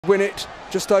Win it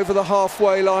just over the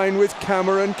halfway line with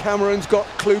Cameron. Cameron's got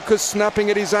Klukas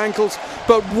snapping at his ankles,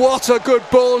 but what a good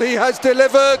ball he has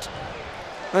delivered.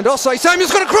 And Osei Samuel's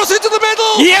got to cross into the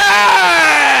middle.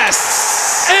 Yes!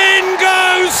 In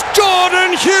goes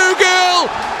Jordan Hugill,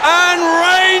 and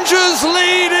Rangers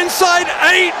lead inside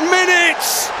 8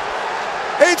 minutes.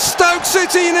 It's Stoke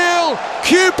City 0,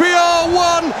 QPR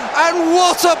 1, and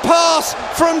what a pass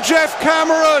from Jeff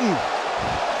Cameron.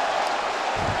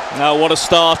 Now what a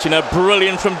start,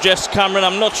 brilliant from Jeff Cameron.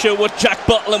 I'm not sure what Jack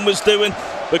Butland was doing,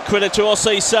 but credit to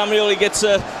Osei Samuel. He gets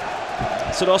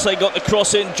Osei got the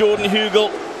cross in. Jordan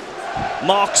Hugill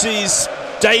marks his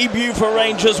debut for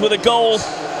Rangers with a goal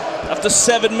after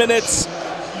 7 minutes.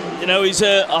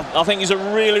 I think he's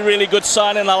a really, really good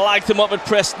signing. I liked him up at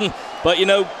Preston, but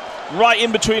right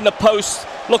in between the posts.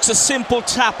 Looks a simple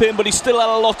tap in, but he still had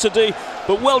a lot to do.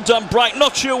 But well done, Bright.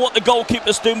 Not sure what the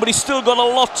goalkeeper's doing, but he's still got a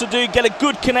lot to do. Get a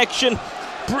good connection.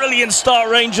 Brilliant start,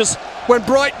 Rangers. When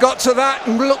Bright got to that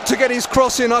and looked to get his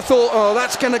cross in, I thought, oh,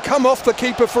 that's going to come off the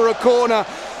keeper for a corner,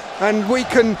 and we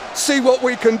can see what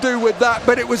we can do with that.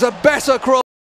 But it was a better cross.